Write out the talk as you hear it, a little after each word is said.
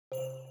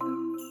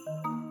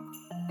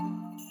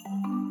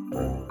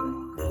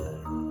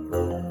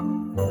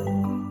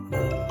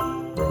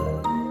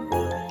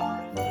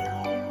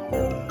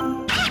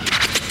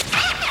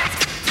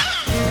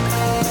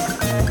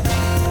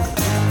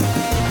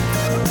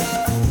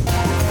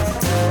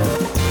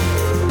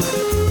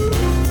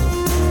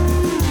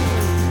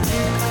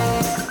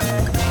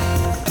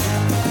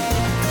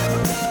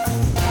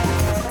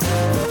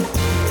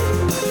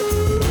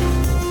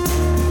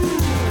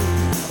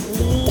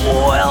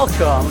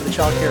to the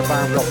Child Care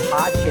Bar and Grill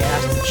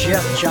podcast.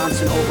 Jeff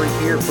Johnson over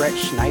here, Brett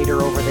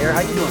Schneider over there.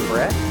 How you doing,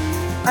 Brett?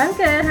 I'm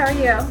good. How are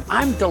you?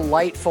 I'm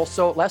delightful.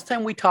 So last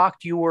time we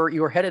talked, you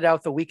were headed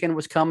out. The weekend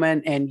was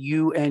coming, and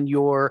you and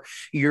your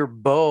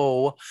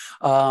beau,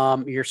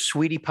 your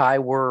sweetie pie,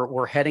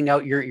 were heading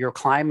out. You're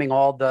climbing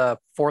all the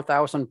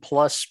 4,000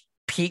 plus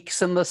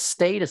peaks in the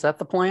state. Is that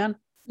the plan?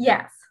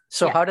 Yes.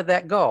 So yes. How did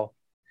that go?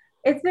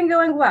 It's been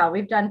going well.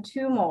 We've done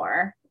two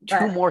more.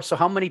 Two more. So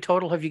how many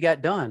total have you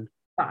got done?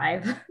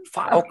 Five.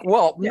 Oh,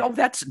 well, yeah. No,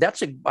 that's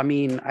I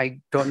mean,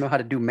 I don't know how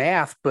to do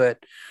math, but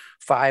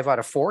 5 out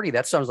of 40,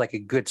 that sounds like a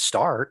good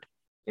start.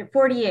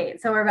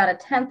 48. So we're about a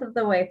tenth of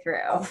the way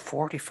through. Oh,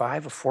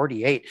 45 or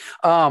 48.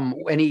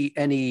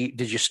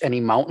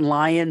 Any mountain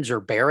lions or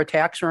bear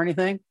attacks or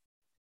anything?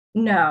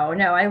 No,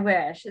 I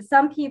wish.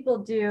 Some people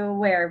do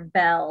wear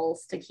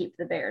bells to keep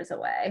the bears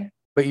away.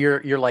 But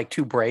you're like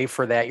too brave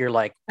for that. You're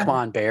like, come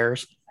on,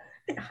 bears.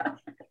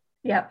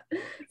 Yep.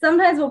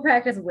 Sometimes we'll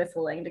practice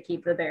whistling to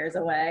keep the bears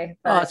away.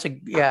 But...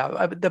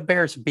 the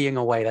bears being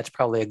away, that's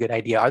probably a good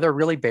idea. Are there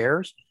really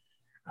bears?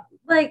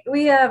 Like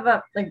we have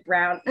not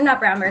brown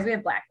bears, we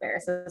have black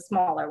bears, so the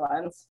smaller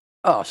ones.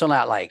 Oh, so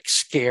not like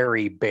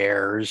scary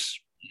bears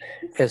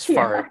as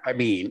far, I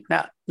mean,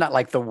 not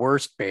like the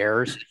worst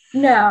bears.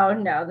 No,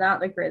 not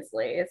the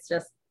grizzly. It's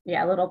just,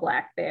 little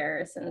black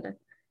bears. And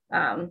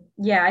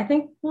I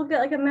think we'll get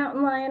like a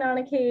mountain lion on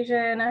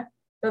occasion.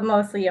 But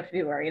mostly you have to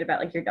be worried about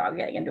like your dog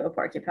getting into a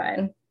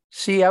porcupine.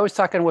 See, I was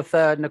talking with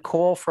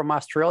Nicole from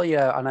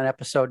Australia on an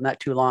episode not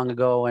too long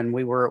ago, and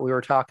we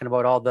were talking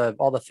about all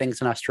the things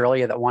in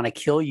Australia that want to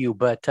kill you.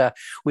 But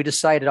we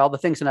decided all the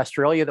things in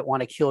Australia that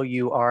want to kill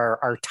you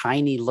are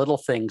tiny little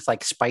things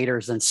like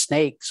spiders and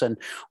snakes. And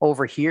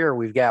over here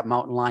we've got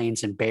mountain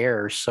lions and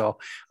bears. So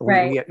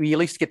we at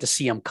least get to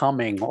see them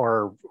coming,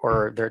 or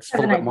it's a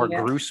little bit more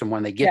gruesome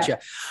when they get you.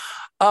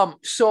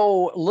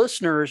 So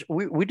listeners,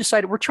 we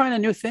decided we're trying a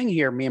new thing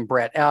here, me and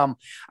Brett.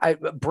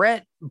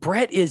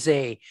 Brett is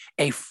a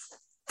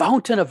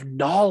fountain of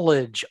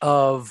knowledge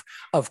of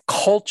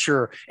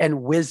culture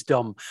and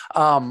wisdom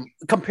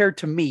compared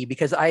to me,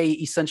 because I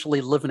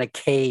essentially live in a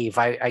cave.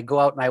 I go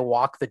out and I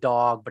walk the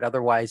dog, but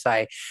otherwise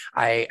I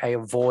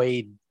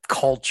avoid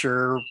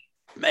culture.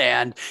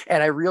 And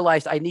I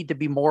realized I need to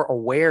be more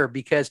aware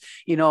because,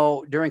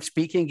 during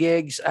speaking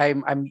gigs,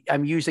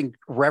 I'm using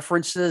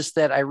references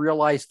that I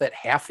realize that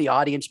half the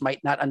audience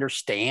might not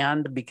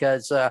understand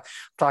because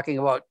talking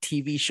about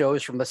TV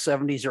shows from the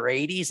 70s or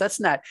 80s,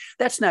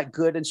 that's not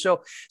good. And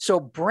so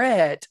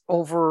Brett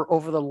over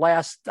the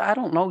last, I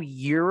don't know,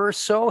 year or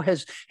so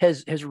has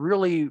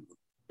really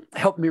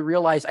helped me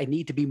realize I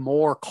need to be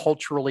more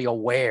culturally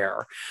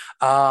aware.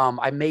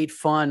 I made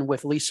fun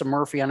with Lisa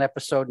Murphy on an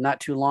episode not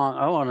too long.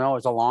 Oh no, it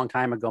was a long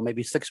time ago,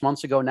 maybe 6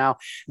 months ago now,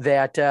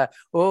 that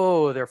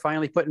they're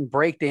finally putting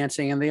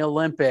breakdancing in the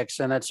Olympics,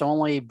 and it's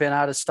only been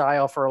out of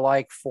style for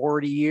like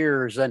 40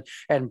 years.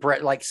 And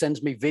Brett like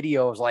sends me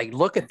videos like,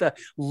 look at the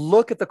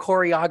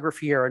choreography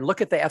here and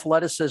look at the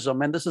athleticism,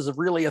 and this is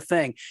really a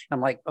thing. I'm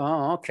like,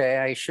 oh, okay,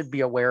 I should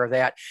be aware of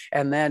that.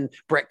 And then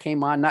Brett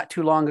came on not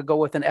too long ago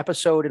with an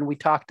episode, and we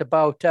talked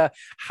about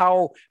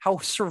how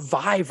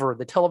Survivor,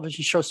 the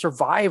television show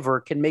Survivor,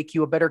 can make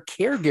you a better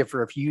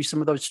caregiver if you use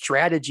some of those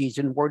strategies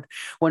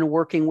when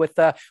working with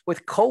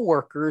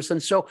coworkers.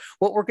 And so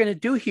what we're going to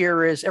do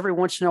here is every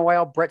once in a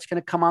while, Brett's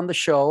going to come on the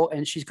show,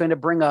 and she's going to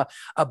bring a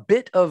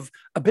bit of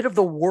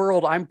the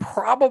world I'm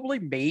probably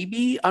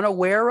maybe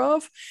unaware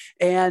of,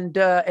 and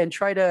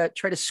try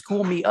to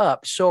school me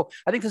up. So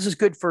I think this is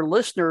good for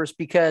listeners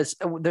because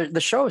the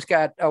show's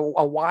got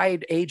a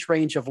wide age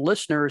range of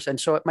listeners, and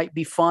so it might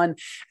be fun.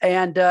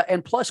 And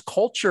plus,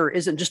 culture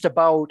isn't just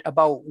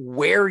about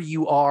where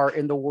you are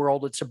in the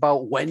world. It's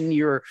about when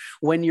you're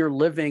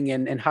living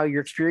and how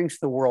you're experiencing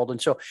the world.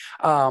 And so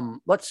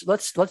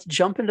let's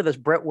jump into this.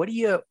 Brett, what do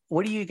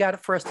you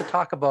got for us to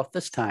talk about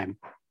this time?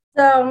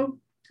 So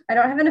I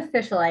don't have an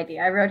official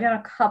idea. I wrote down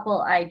a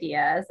couple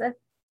ideas.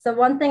 So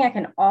one thing I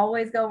can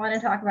always go on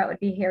and talk about would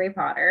be Harry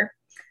Potter.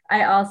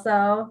 I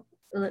also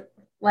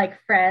like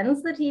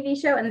Friends, the TV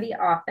show, and The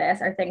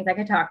Office are things I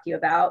could talk to you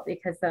about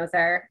because those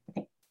are, I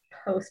think,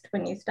 post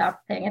when you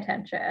stop paying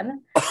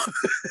attention.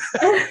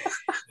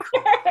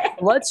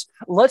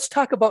 Let's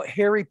talk about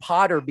Harry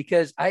Potter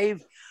because I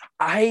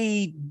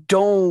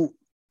don't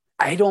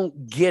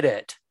get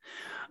it.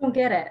 Don't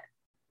get it.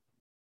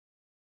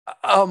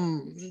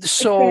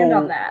 So expand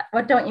on that.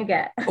 What don't you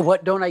get?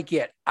 What don't I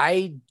get?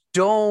 I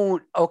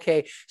don't.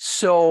 Okay.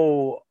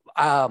 So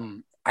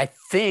I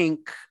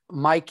think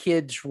my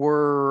kids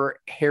were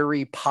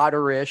Harry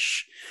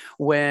Potter-ish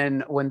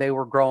when they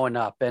were growing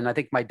up, and I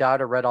think my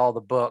daughter read all the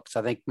books.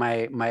 I think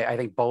I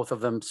think both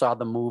of them saw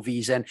the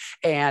movies, and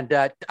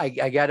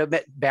I got to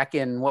admit, back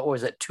in what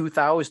was it,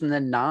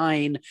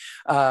 2009,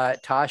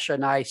 Tasha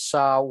and I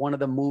saw one of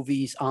the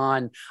movies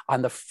on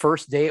the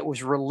first day it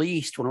was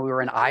released when we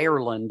were in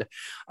Ireland,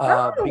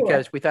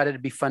 because we thought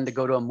it'd be fun to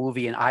go to a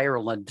movie in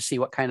Ireland to see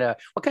what kind of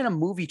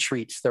movie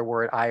treats there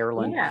were at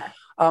Ireland. Yeah.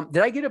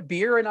 Did I get a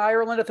beer in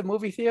Ireland at the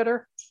movie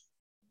theater?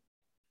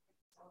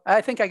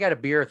 I think I got a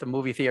beer at the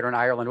movie theater in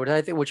Ireland,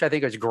 which I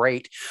think is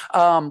great.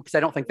 Because I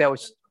don't think that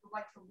was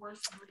like the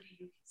worst movie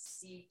you could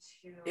see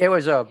to it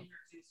was a introduce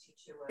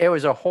you to it it.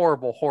 was a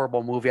horrible,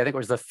 horrible movie. I think it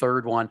was the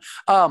third one.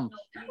 Oh,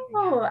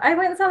 I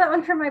went and saw that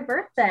one for my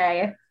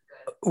birthday.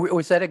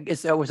 Was that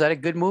a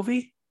good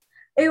movie?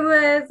 It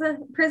was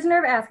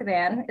Prisoner of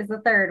Azkaban is the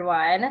third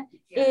one.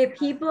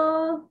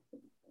 People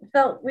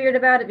felt weird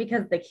about it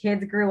because the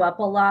kids grew up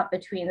a lot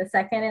between the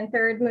second and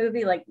third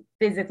movie. Like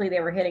physically, they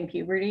were hitting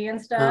puberty and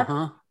stuff.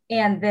 Uh-huh.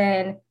 And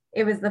then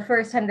it was the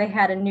first time they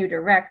had a new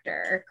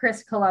director.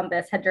 Chris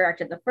Columbus had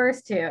directed the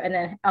first two, and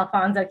then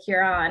Alfonso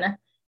Cuarón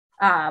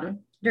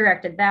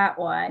directed that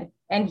one.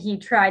 And he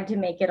tried to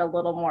make it a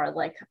little more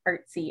like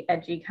artsy,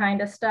 edgy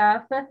kind of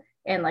stuff,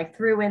 and like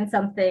threw in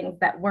some things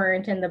that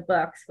weren't in the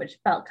books, which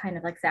felt kind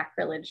of like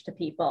sacrilege to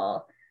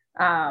people.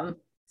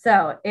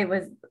 So it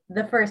was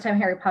the first time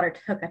Harry Potter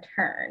took a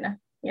turn.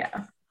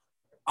 Yeah.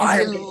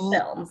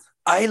 Films.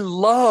 I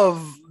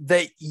love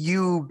that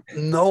you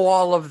know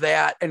all of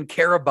that and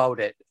care about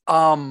it.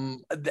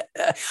 And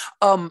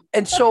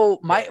so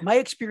my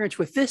experience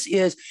with this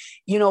is,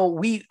 there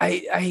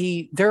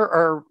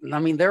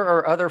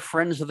are other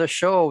friends of the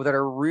show that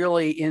are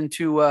really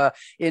into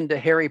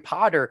Harry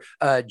Potter,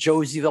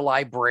 Josie the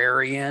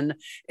librarian,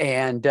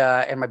 and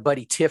my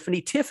buddy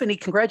Tiffany. Tiffany,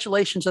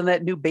 congratulations on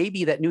that new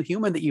baby, that new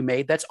human that you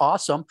made. That's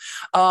awesome.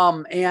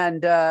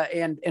 And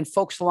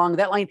folks along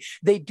that line,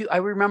 they do. I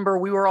remember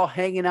we were all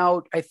hanging out.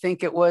 I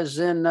think it was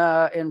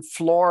in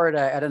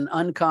Florida at an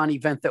Uncon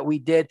event that we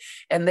did,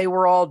 and they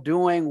were all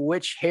doing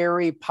which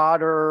Harry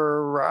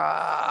Potter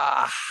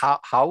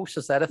house,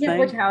 is that a thing?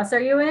 Which house are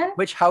you in?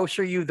 Which house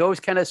are you? Those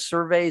kind of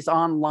surveys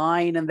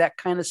online and that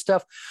kind of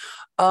stuff.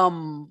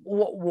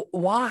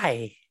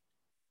 Why?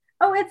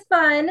 Oh, it's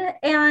fun,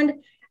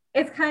 and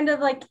it's kind of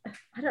like,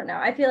 I don't know.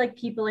 I feel like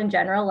people in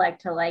general like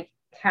to like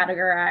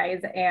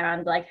categorize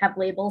and like have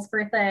labels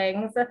for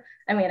things.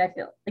 I mean, I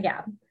feel,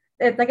 yeah,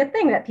 it's like a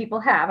thing that people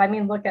have. I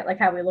mean, look at like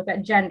how we look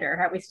at gender,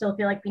 how we still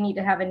feel like we need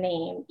to have a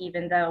name,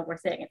 even though we're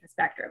sitting at the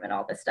spectrum and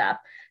all this stuff.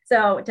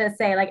 So to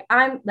say like,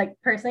 I'm like,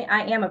 personally,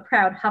 I am a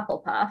proud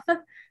Hufflepuff,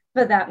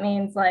 but that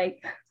means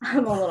like,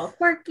 I'm a little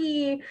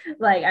quirky.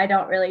 Like I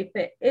don't really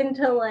fit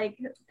into like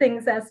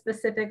things as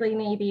specifically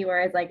maybe,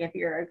 whereas like, if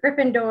you're a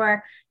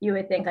Gryffindor, you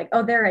would think like,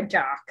 oh, they're a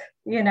jock,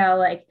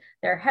 like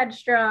they're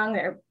headstrong,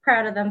 they're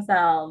proud of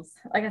themselves.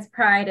 I guess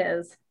pride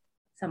is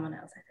someone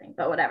else, I think,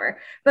 but whatever.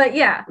 But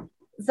yeah,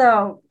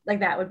 so like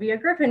that would be a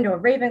Gryffindor.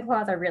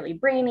 Ravenclaws are really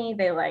brainy.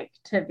 They like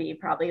to be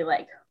probably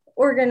like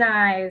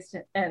organized,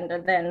 and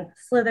then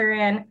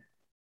Slytherin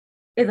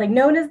is like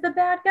known as the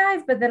bad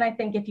guys. But then I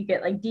think if you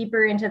get like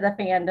deeper into the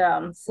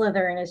fandom,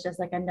 Slytherin is just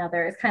like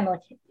another, it's kind of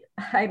like,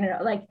 I don't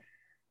know, like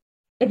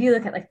if you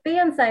look at like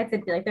fan sites,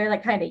 it'd be like, they're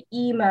like kind of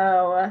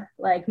emo,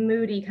 like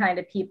moody kind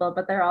of people,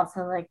 but they're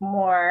also like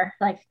more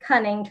like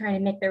cunning, trying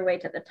to make their way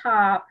to the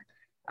top,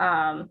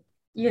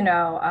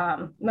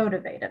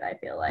 motivated, I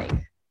feel like.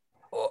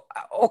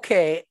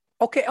 Okay.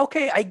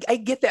 I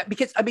get that,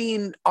 because I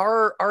mean,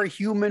 our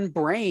human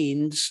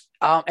brains,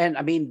 and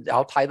I mean,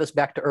 I'll tie this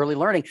back to early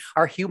learning.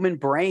 Our human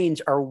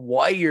brains are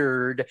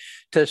wired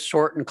to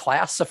sort and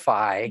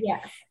classify. Yeah.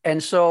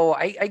 And so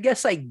I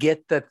guess I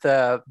get that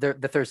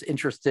that there's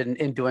interest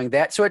in doing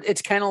that. So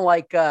it's kind of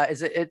like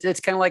it's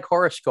kind of like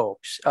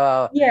horoscopes.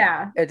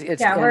 Yeah.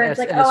 It's where it's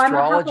like, oh,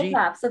 astrology. I'm a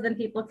Hufflepuff, so then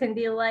people can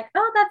be like,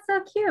 oh, that's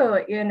so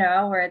cute,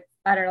 where it's,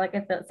 I don't know, like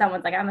if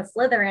someone's like, I'm a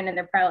Slytherin, and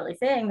they're proudly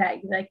saying that,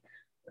 like,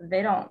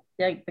 they don't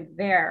like,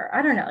 they're,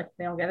 I don't know, like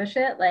they don't give a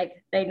shit,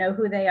 like they know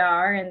who they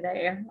are, and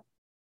they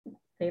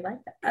like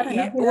that. I don't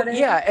know.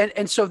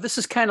 And so this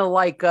is kind of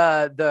like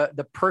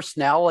the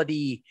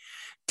personality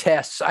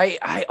tests.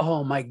 I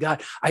oh my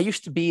God, I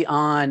used to be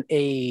on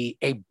a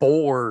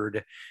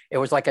board. It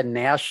was like a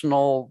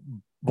national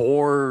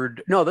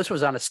board. No, this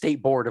was on a state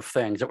board of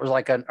things. It was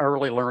like an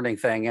early learning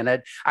thing, and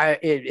or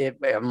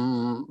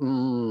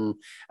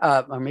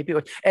maybe it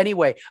was,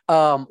 anyway.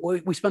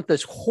 We spent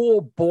this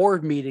whole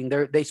board meeting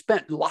there. They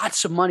spent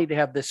lots of money to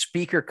have this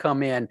speaker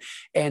come in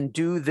and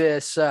do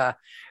this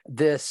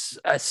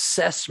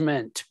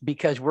assessment,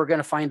 because we're going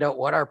to find out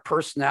what our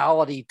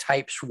personality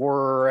types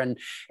were, and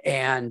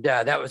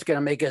that was going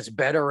to make us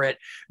better at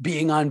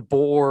being on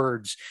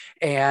boards,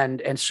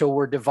 and so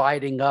we're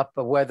dividing up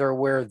whether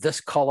we're this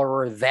color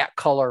or that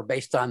color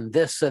based on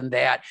this and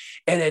that,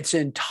 and it's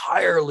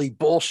entirely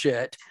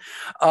bullshit.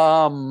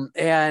 And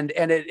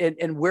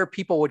where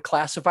people would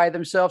classify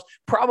themselves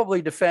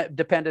probably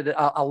depended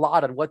a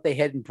lot on what they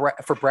had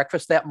for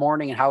breakfast that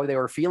morning and how they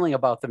were feeling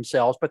about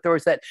themselves. But there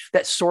was that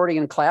sorting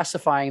and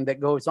classifying that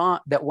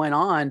went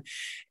on,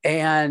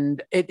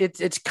 and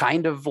it's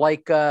kind of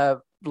like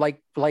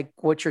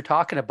what you're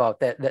talking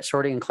about, that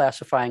sorting and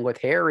classifying with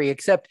Harry,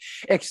 except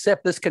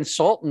this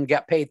consultant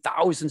got paid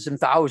thousands and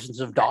thousands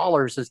of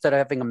dollars instead of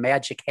having a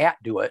magic hat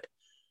do it.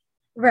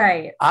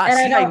 Right. Ah, And I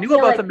see, I don't knew feel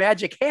about the like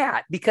magic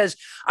hat because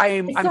a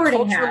I'm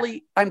sorting hat.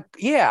 culturally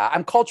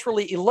I'm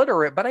culturally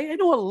illiterate, but I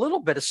know a little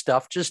bit of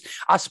stuff, just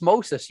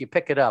osmosis. You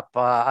pick it up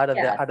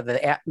Yes. out of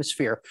the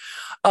atmosphere.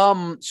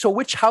 So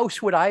which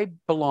house would I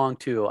belong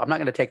to? I'm not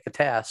going to take the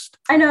test.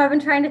 I know I've been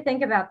trying to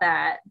think about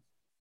that.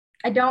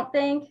 I don't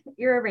think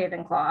you're a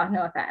Ravenclaw,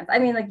 no offense. I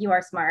mean, like you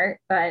are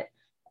smart, but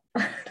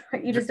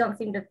you just don't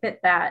seem to fit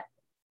that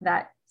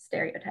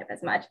stereotype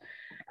as much.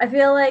 I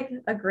feel like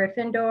a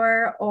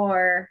Gryffindor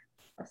or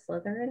a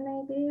Slytherin,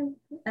 maybe.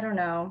 I don't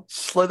know.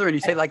 Slytherin, you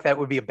say like that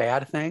would be a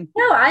bad thing?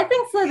 No, I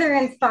think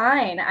Slytherin's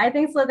fine. I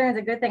think Slytherin's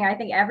a good thing. I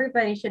think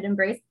everybody should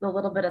embrace the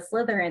little bit of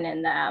Slytherin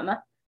in them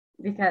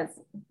because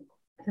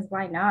because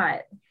why not?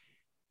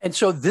 And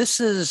so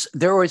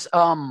there was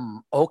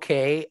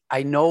okay,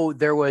 I know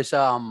there was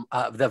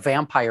the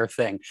vampire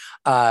thing,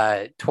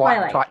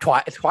 Twilight.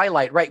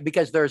 Twilight, right?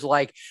 Because there's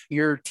like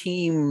your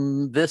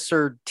team this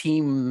or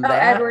team Oh,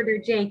 that. Edward or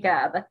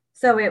Jacob.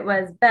 So it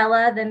was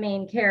Bella, the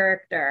main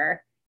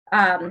character.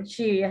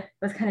 She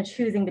was kind of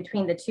choosing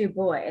between the two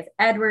boys.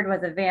 Edward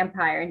was a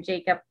vampire, and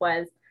Jacob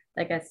was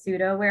like a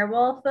pseudo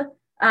werewolf.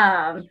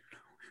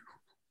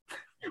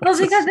 Well,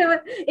 because it was,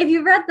 if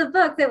you read the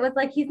books, it was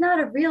like he's not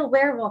a real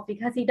werewolf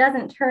because he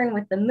doesn't turn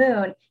with the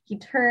moon. He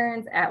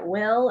turns at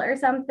will or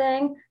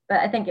something.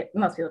 But I think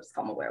most people just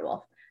call him a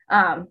werewolf.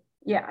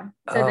 Yeah.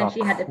 So then Oh,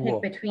 she had to pick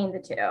cool. between the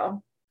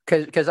two.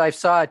 Because I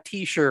saw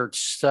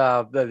T-shirts,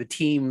 the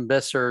team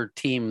this or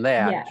team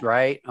that, Yeah.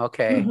 right?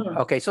 Okay, Mhm.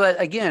 okay. So that,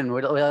 again,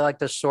 we like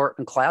to sort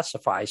and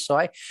classify. So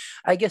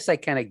I guess I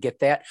kind of get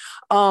that.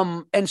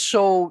 And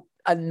so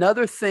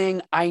another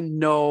thing I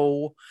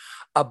know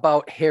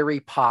about Harry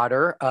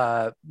Potter,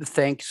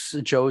 thanks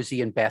Josie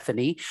and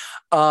Bethany,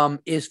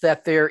 is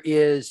that there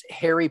is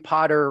Harry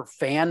Potter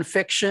fan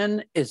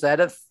fiction. Is that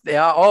a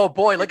yeah? Oh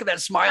boy, look at that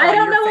smile I on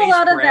don't your know a face,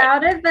 lot Brett.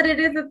 about it, but it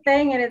is a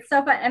thing and it's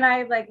so fun. And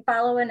I like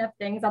follow enough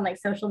things on like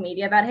social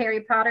media about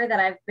Harry Potter that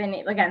I've been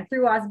again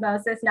through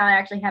osmosis, not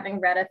actually having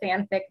read a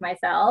fanfic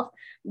myself,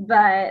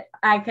 but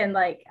I can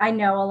like I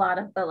know a lot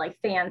of the like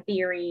fan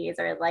theories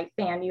or like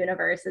fan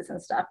universes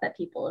and stuff that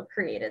people have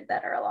created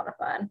that are a lot of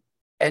fun.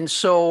 And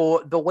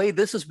so the way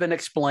this has been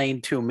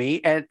explained to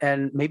me,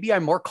 and maybe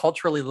I'm more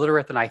culturally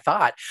literate than I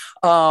thought,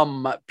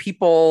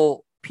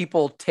 people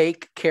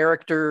take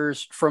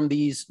characters from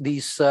these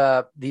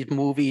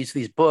movies,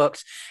 these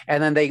books,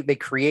 and then they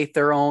create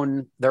their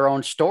own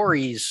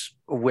stories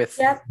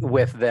Yep,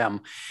 with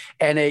them,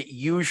 and it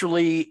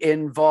usually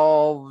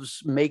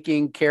involves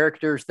making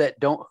characters that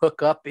don't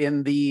hook up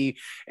in the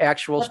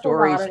actual that's a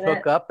lot stories of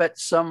hook it. up at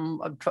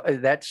some.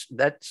 That's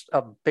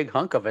a big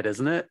hunk of it,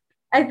 isn't it?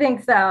 I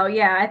think so.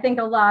 Yeah, I think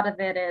a lot of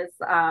it is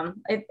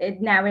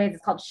it nowadays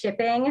it's called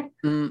shipping,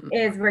 Mm,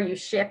 is where you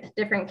ship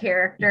different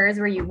characters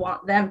where you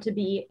want them to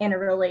be in a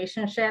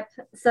relationship.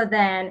 So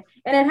then,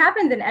 and it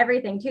happens in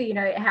everything too. You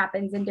know, it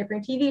happens in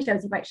different TV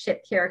shows. You might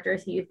ship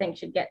characters who you think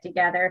should get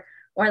together,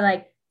 or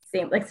like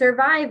same like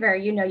Survivor.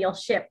 You know, you'll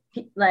ship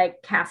like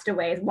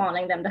castaways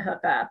wanting them to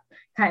hook up,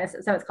 kind of.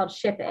 So it's called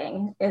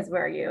shipping, is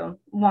where you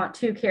want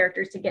two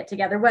characters to get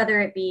together,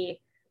 whether it be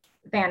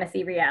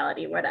fantasy,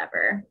 reality,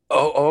 whatever.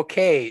 Oh,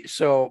 okay.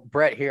 So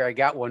Brett, here I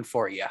got one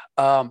for you.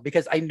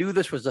 Because I knew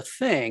this was a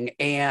thing,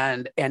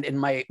 and in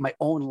my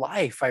own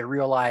life, I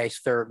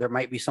realized there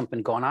might be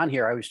something going on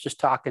here. I was just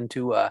talking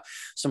to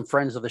some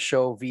friends of the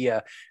show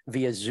via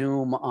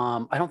Zoom.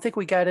 I don't think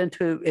we got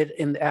into it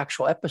in the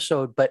actual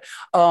episode, but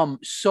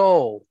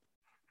so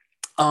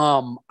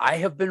I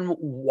have been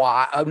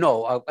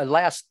no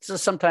last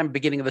sometime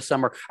beginning of the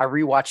summer. I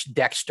rewatched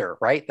Dexter.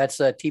 Right, that's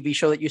a TV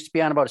show that used to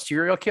be on about a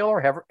serial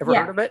killer. Have ever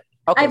heard Yeah, of it?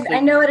 Okay, so I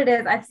know what it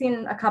is. I've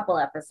seen a couple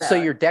so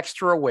episodes. you're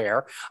Dexter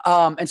aware,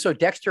 and so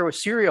Dexter was a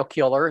serial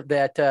killer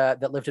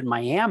that lived in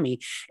Miami,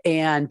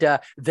 and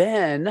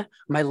then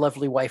my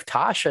lovely wife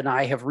Tasha and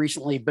I have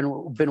recently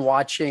been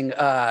watching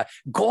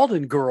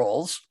Golden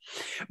Girls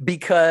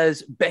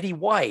because Betty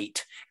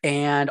White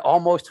and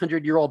almost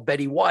 100-year-old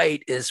Betty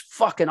White is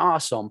fucking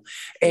awesome,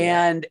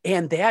 Yeah.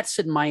 and that's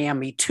in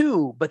Miami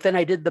too. But then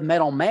I did the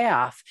mental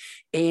math,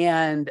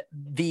 and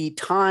the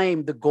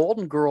time the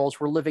Golden Girls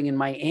were living in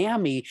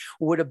Miami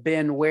would have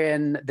been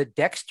when the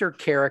Dexter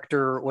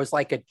character was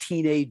like a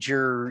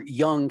teenager,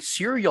 young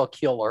serial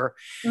killer,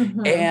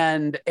 Hmm.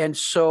 and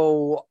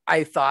so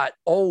I thought,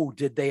 oh,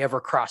 did they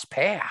ever cross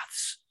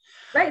paths?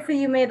 Right. So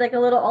you made like a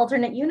little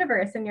alternate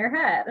universe in your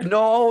head.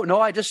 No, no,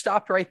 I just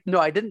stopped right. No,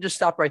 I didn't just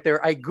stop right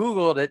there. I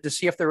Googled it to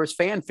see if there was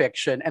fan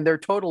fiction, and there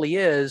totally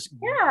is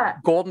Yeah.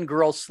 Golden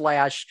Girls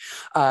slash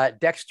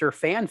Dexter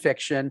fan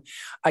fiction.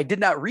 I did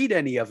not read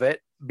any of it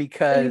So you know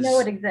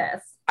because it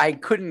exists. I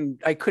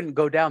couldn't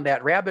go down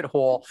that rabbit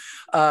hole.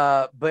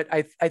 But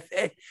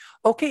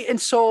okay, and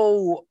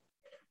so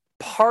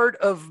part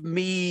of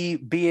me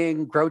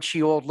being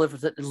grouchy old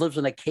lives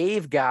in a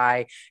cave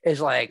guy is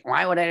like,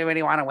 why would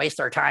anybody want to waste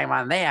their time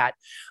on that?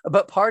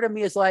 But part of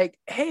me is like,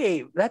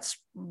 hey, that's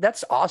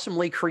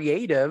awesomely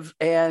creative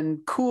and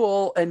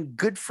cool and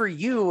good for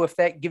you if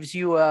that gives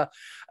you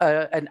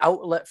an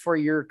outlet for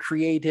your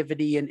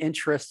creativity and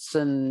interests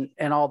and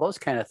all those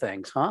kind of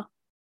things, huh?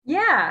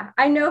 Yeah,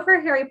 I know for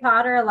Harry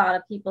Potter, a lot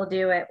of people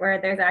do it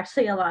where there's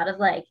actually a lot of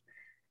like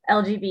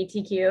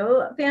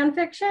LGBTQ fan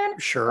fiction.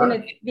 And Sure.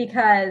 it's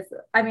because,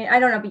 I mean, I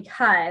don't know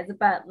because,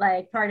 but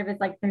like part of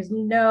it's like there's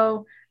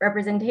no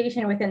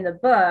representation within the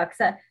books.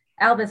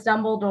 Albus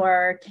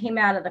Dumbledore came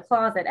out of the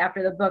closet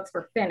after the books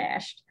were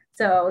finished.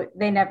 So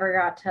they never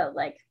got to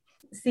like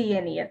see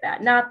any of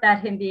that. Not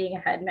that him being a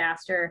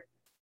headmaster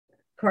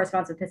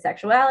corresponds with his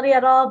sexuality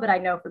at all, but I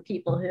know for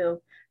people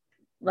who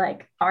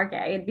like are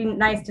gay, it'd be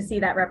nice to see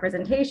that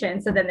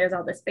representation. So then there's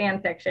all this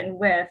fan fiction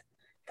with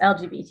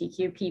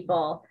LGBTQ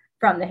people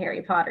from the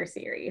Harry Potter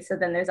series. So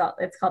then there's all,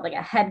 it's called like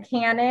a head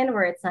canon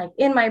where it's like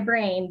in my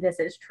brain this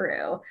is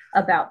true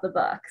about the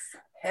books.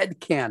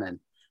 Head canon.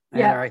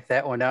 And I Yeah. write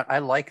that one down. I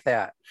like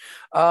that.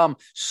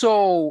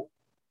 So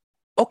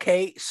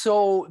okay,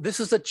 so this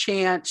is a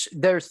chance.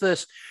 There's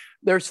this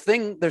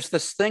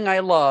thing I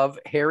love,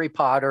 Harry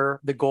Potter,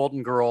 the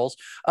Golden Girls,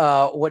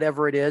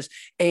 whatever it is,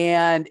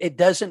 and it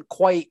doesn't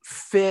quite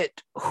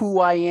fit who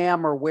I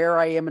am or where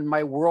I am in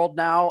my world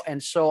now,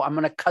 and so I'm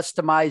going to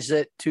customize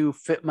it to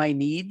fit my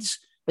needs.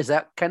 Is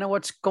that kind of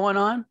what's going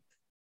on?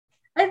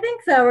 I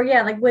think so. Or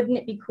yeah, like wouldn't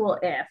it be cool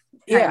if kind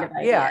Yeah, of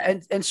yeah,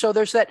 idea. and so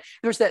there's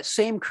that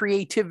same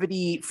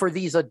creativity for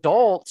these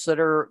adults that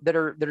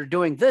are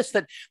doing this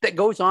that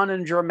goes on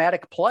in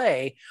dramatic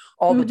play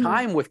all the Mm-hmm.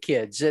 time with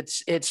kids.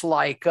 It's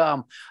like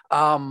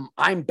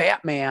I'm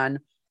Batman,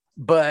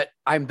 but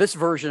I'm this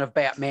version of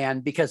Batman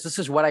because this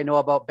is what I know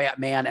about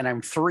Batman, and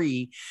I'm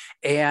three,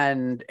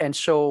 and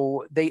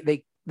so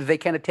they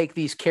kind of take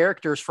these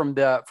characters from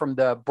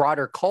the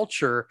broader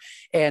culture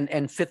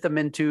and fit them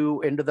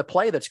into the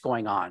play that's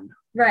going on.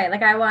 Right.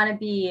 Like I want to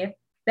be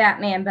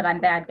Batman, but I'm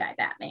bad guy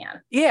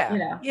Batman,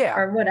 Yeah, yeah.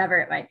 or whatever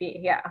it might be.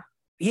 Yeah.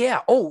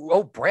 Yeah.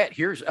 Oh, Brett.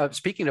 Here's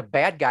speaking of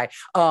bad guy.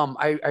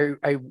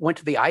 I went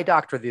to the eye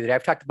doctor the other day.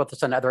 I've talked about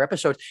this on other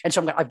episodes, and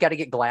so I've got to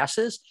get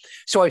glasses.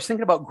 So I was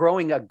thinking about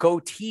growing a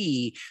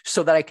goatee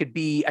so that I could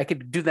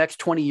do the next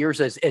 20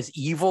 years as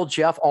evil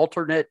Jeff,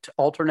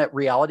 alternate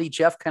reality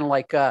Jeff, kind of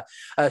like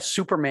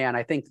Superman.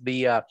 I think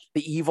the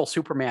evil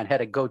Superman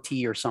had a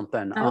goatee or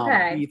something.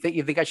 Okay. You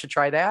think I should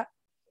try that?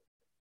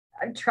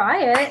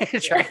 Try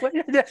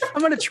it.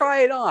 I'm going to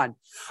try it on.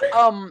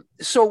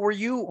 So were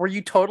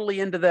you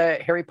totally into the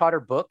Harry Potter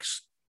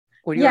books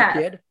when you were a Yes.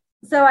 kid?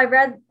 So I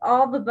read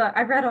all the book.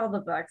 I read all the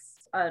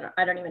books. I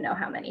don't even know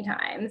how many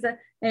times. And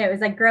it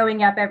was like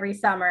growing up every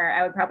summer,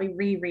 I would probably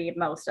reread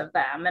most of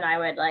them, and I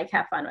would like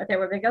have fun with it.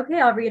 We're like, okay,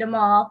 I'll read them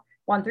all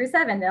 1 through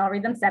 7, then I'll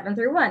read them 7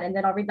 through 1, and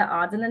then I'll read the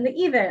odds and then the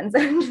evens,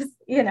 and just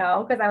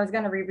because I was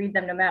going to reread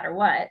them no matter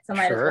what, so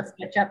might as well Sure.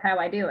 switch up how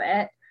I do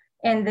it.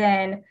 And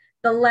then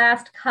the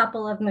last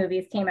couple of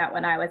movies came out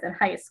when I was in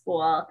high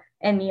school,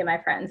 and me and my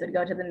friends would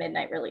go to the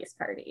midnight release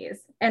parties.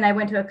 And I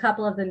went to a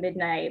couple of the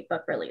midnight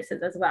book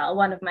releases as well.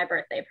 One of my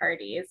birthday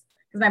parties,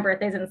 because my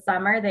birthday's in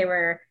summer, they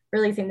were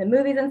releasing the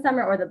movies in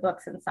summer or the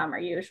books in summer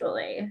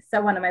usually.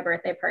 So one of my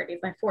birthday parties,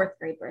 my fourth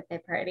grade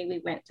birthday party,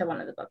 we went to one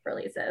of the book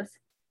releases.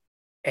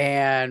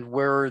 And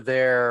were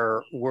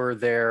there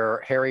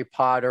Harry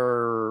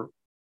Potter?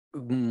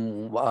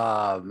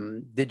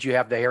 Did you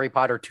have the Harry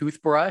Potter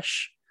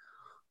toothbrush?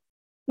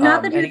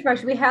 Not the Any?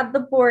 toothbrush. We had the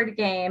board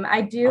game.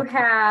 I do Okay,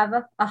 have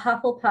a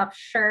Hufflepuff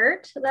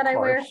shirt that of I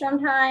wear course.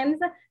 sometimes.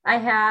 I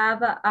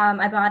have,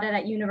 I bought it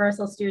at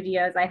Universal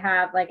Studios. I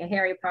have like a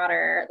Harry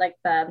Potter, like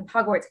the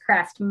Hogwarts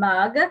crest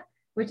mug,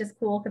 which is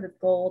cool because it's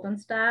gold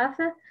and stuff.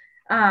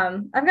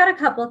 I've got a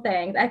couple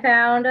things. I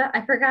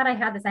forgot I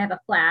had this. I have a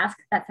flask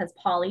that says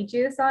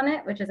Polyjuice on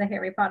it, which is a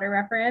Harry Potter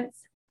reference.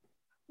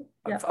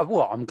 Yep.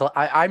 Well,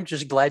 I'm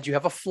just glad you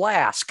have a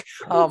flask.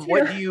 Me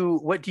What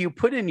too. do you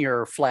put in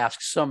your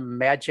flask? Some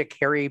magic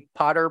Harry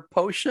Potter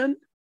potion?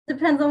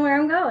 Depends on where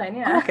I'm going.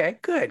 Yeah. Okay,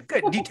 good,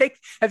 good.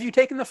 Have you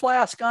taken the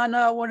flask on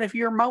one of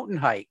your mountain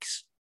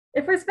hikes?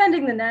 If we're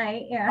spending the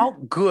night, yeah. Oh,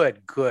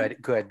 good, good,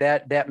 good.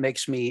 That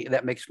makes me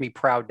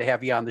proud to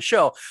have you on the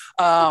show.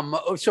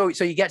 So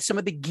you get some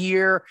of the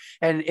gear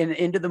and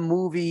into the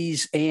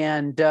movies,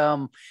 and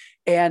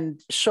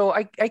so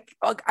I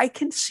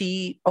can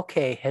see.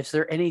 Okay, has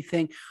there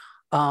anything?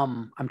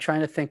 I'm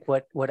trying to think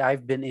what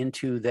I've been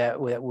into that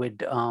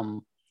would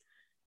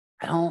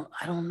I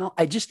don't know.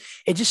 It just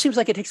seems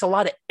like it takes a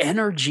lot of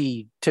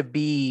energy to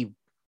be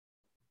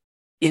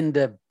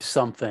into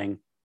something.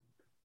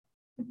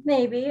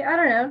 Maybe. I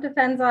don't know.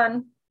 Depends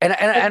on And like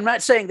I'm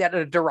not saying that in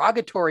a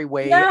derogatory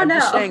way. no, I'm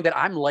just no. saying that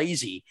I'm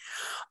lazy.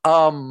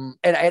 And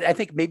I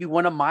think maybe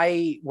one of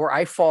my where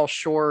I fall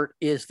short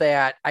is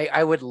that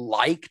I would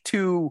like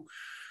to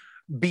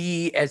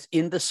be as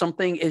into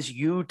something as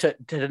you to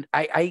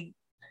I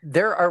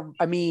there are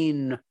I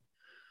mean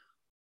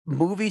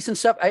movies and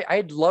stuff.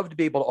 I'd love to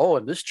be able to,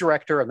 and this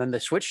director and then the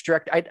switch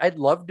director. I'd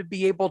love to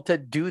be able to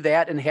do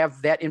that and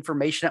have that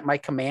information at my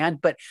command,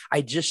 but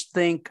I just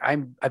think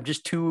I'm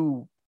just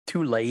too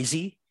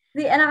lazy.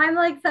 See, and I'm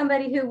like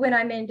somebody who, when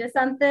I'm into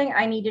something,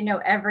 I need to know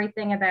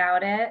everything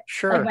about it. Like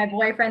Sure. my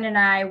boyfriend and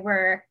I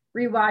were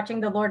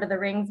rewatching the Lord of the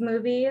Rings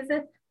movies,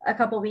 a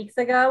couple weeks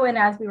ago, and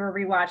as we were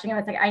rewatching, I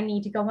was like, I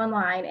need to go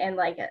online and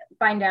like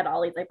find out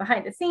all these like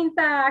behind the scene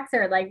facts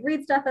or like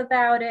read stuff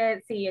about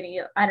it, see any,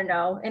 I don't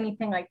know,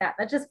 anything like that.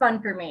 That's just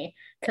fun for me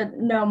to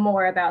know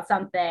more about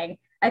something.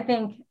 I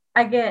think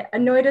I get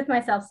annoyed with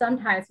myself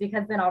sometimes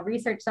because then I'll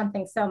research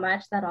something so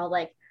much that I'll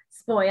like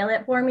spoil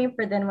it for me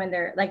for then when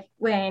they're like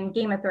when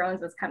Game of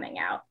Thrones was coming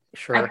out.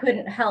 Sure. I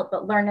couldn't help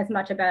but learn as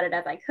much about it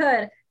as I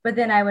could, but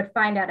then I would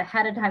find out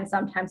ahead of time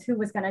sometimes who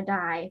was going to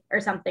die or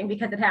something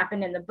because it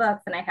happened in the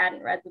books and I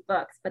hadn't read the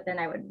books, but then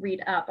I would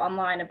read up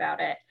online about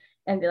it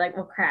and be like,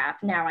 well,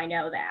 crap, now I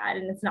know that.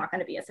 And it's not going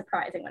to be as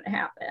surprising when it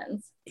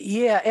happens.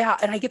 Yeah.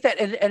 And I get that.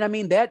 And I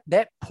mean,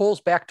 that pulls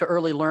back to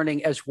early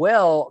learning as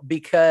well,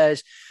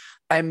 because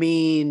I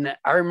mean,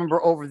 I remember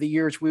over the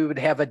years, we would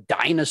have a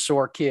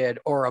dinosaur kid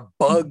or a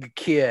bug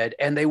kid,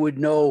 and they would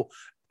know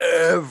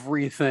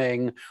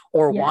everything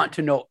or want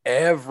to know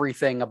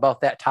everything about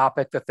that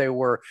topic that they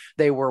were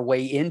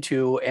way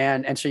into.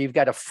 And so you've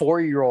got a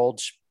 4-year-old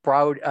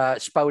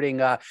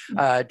spouting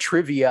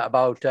trivia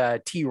about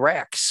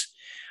T-Rex.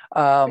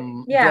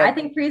 I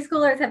think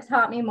preschoolers have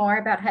taught me more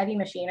about heavy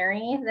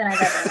machinery than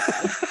I've ever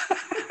done.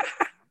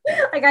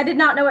 Like I did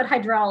not know what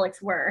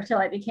hydraulics were until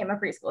I became a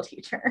preschool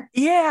teacher.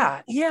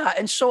 Yeah.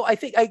 And so I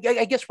think I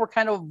guess we're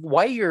kind of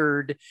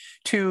wired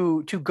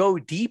to go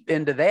deep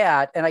into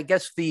that. And I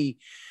guess the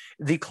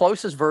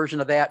closest version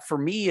of that for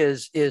me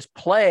is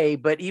play,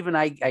 but even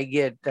I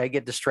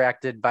get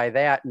distracted by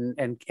that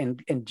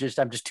and just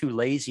I'm just too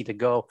lazy to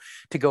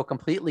go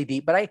completely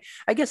deep. But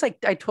I guess I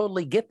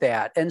totally get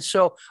that. And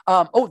so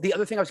the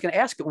other thing I was going to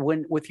ask,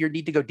 when with your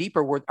need to go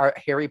deeper, are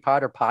Harry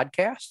Potter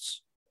podcasts?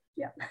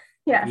 Yeah.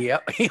 Yeah.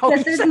 Yep.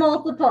 Yes, there's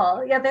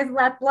multiple. Yeah, there's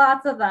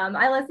lots of them.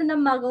 I listen to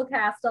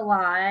MuggleCast a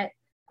lot.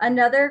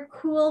 Another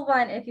cool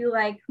one, if you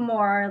like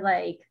more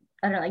like,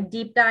 I don't know, like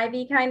deep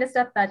divey kind of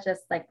stuff that's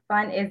just like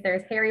fun, is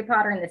there's Harry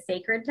Potter and the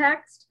Sacred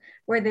Text,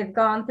 where they've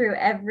gone through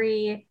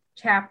every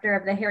chapter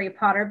of the Harry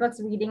Potter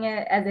books, reading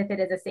it as if it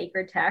is a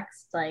sacred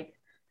text, like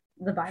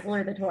the Bible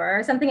or the Torah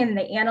or something, and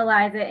they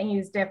analyze it and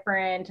use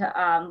different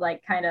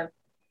like kind of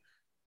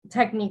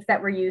techniques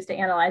that were used to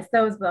analyze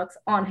those books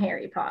on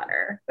Harry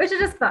Potter, which is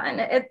just fun.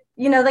 It,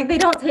 you know, like they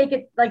don't take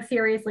it like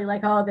seriously,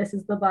 like, oh, this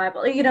is the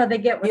Bible. You know, they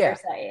get what they're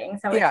saying.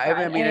 So yeah,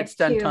 I mean, it's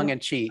done tongue in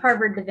cheek.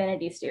 Harvard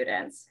Divinity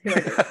students who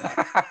are doing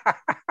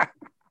it.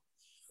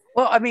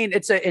 Well, I mean,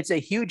 it's a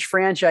huge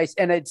franchise,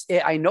 and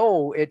I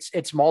know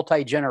it's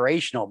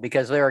multi-generational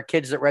because there are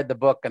kids that read the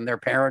book and their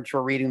parents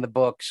were reading the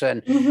books,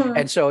 and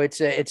and so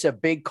it's a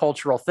big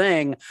cultural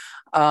thing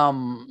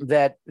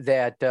that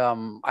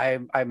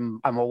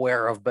I'm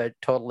aware of, but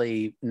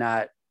totally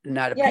not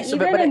a piece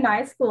of it. Even in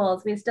my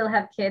schools, we still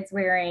have kids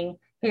wearing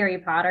Harry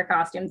Potter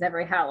costumes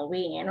every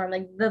Halloween, or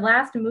like the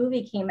last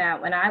movie came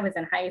out when I was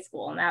in high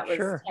school, and that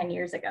was 10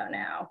 years ago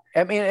now.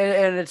 I mean,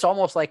 and it's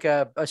almost like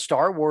a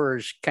Star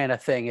Wars kind of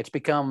thing. It's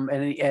become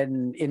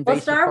an invasive well,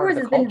 Star part Wars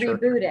of the has culture.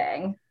 been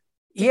rebooting.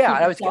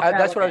 Yeah, that's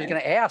what I was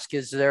going to ask.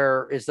 Is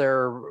there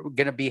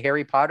going to be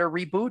Harry Potter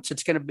reboots?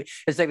 Is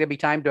there going to be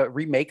time to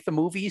remake the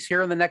movies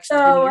here in the next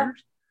 10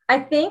 years? I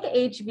think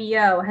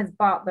HBO has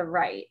bought the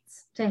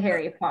rights to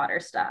Harry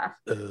Potter stuff.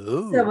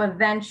 Ooh. So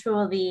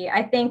eventually,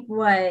 I think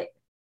what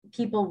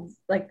people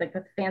like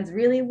the fans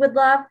really would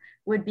love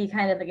would be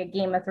kind of like a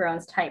Game of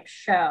Thrones type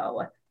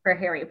show for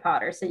Harry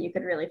Potter, so you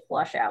could really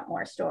flush out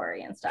more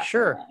story and stuff.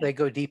 Sure, they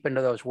go deep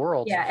into those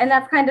worlds. Yeah, and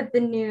that's kind of the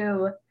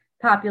new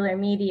popular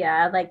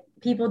media. Like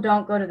people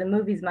don't go to the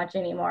movies much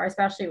anymore,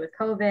 especially with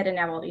COVID and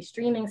now all these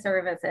streaming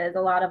services.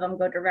 A lot of them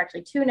go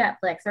directly to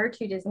Netflix or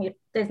to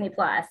Disney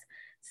Plus.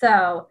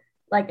 So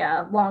like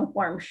a long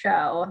form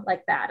show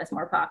like that is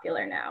more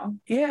popular now.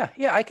 Yeah,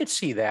 I could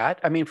see that.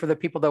 I mean, for the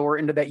people that were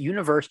into that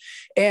universe,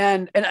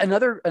 and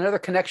another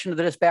connection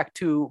to this back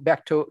to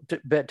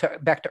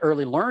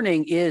early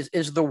learning is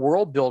the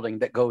world building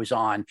that goes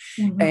on,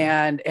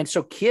 and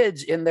so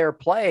kids in their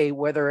play,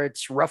 whether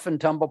it's rough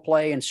and tumble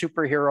play and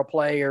superhero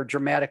play or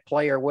dramatic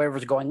play or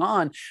whatever's going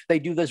on, they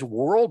do this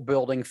world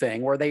building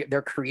thing where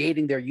they're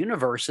creating their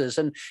universes,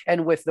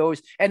 and with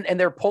those and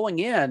they're pulling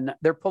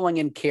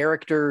in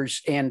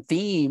characters and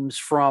themes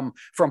from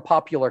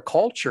popular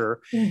culture.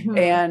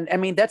 And I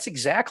mean, that's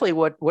exactly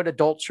what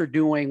adults are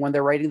doing when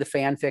they're writing the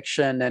fan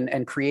fiction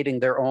and creating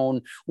their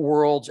own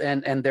worlds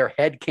and their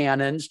head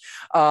canons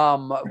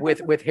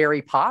with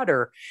Harry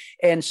Potter.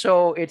 And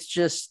so it's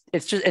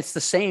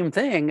the same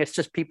thing. It's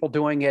just people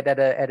doing it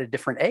at a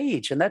different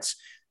age. And that's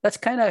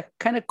kind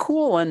of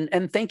cool.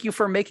 And thank you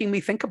for making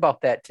me think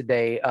about that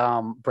today,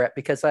 Brett,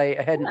 because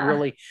I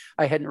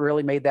hadn't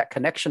really made that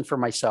connection for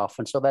myself.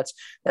 And so that's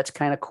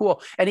kind of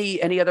cool.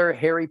 Any other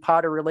Harry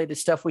Potter related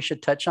stuff we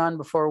should touch on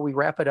before we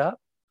wrap it up?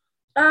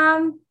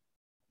 I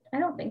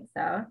don't think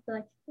so. I feel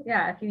like,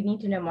 yeah, if you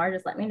need to know more,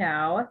 just let me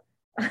know.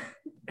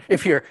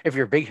 If you're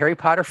a big Harry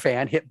Potter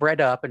fan, hit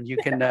Brett up and you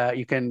can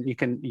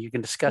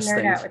discuss Nerd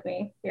things out with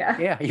me.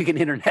 Yeah, you can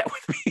internet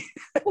with me.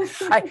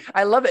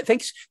 I love it.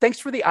 Thanks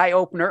for the eye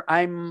opener.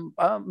 I'm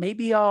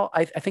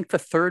I think the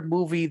third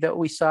movie that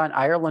we saw in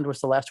Ireland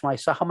was the last one I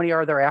saw. How many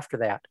are there after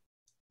that?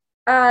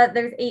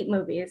 There's 8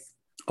 movies.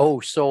 Oh,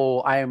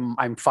 so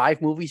I'm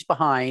 5 movies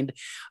behind.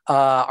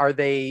 Are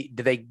they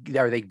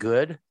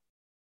good?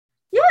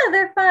 Yeah,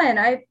 they're fun.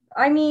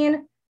 I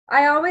mean,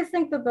 I always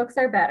think the books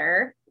are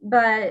better,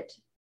 but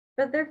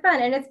they're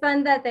fun. And it's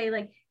fun that they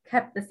like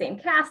kept the same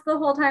cast the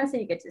whole time, so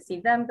you get to see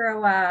them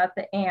grow up.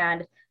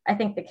 And I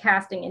think the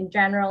casting in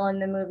general in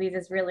the movies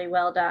is really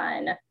well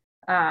done.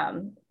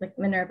 Like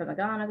Minerva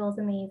McGonagall is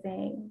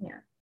amazing. Yeah.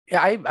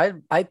 Yeah,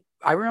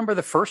 I remember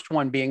the first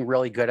one being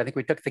really good. I think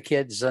we took the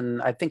kids,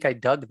 and I think I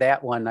dug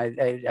that one.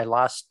 I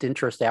lost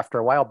interest after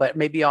a while, but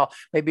maybe I'll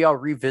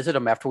revisit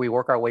them after we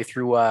work our way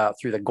through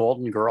the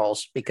Golden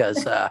Girls,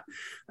 because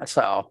that's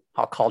how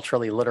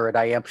culturally literate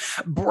I am.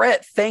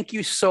 Brett, thank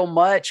you so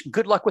much.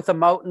 Good luck with the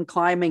mountain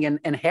climbing,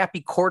 and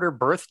happy quarter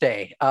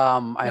birthday. I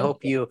Thank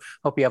hope you.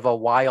 you have a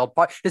wild.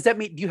 Does that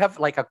mean do you have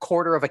like a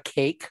quarter of a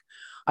cake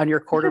on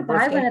your I quarter could buy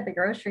one birthday? at the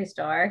grocery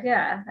store.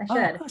 Yeah, I Oh,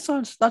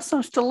 should. that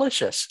sounds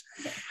delicious.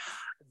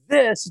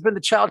 This has been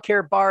the Child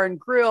Care Bar and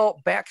Grill.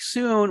 Back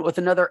soon with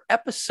another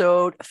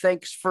episode.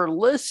 Thanks for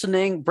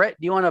listening. Brett,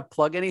 do you want to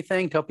plug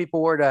anything? Tell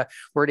people where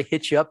to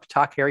hit you up to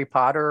talk Harry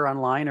Potter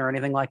online or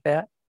anything like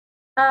that?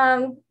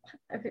 Um,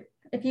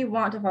 if you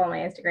want to follow my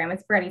Instagram,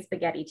 it's Bretty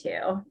Spaghetti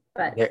too,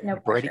 but There, no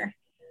Brady. pressure.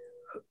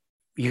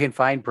 You can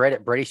find Brett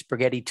at Brady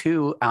Spaghetti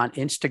 2 on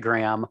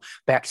Instagram.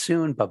 Back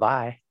soon. Bye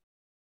bye.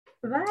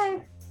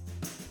 Bye.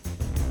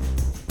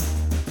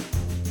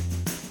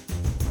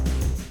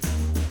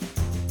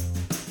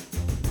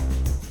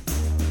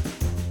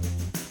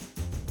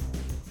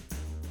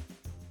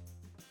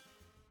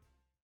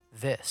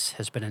 This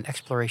has been an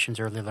Explorations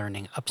Early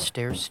Learning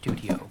Upstairs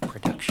Studio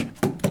production.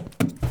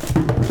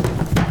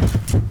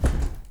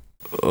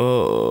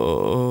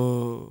 Oh.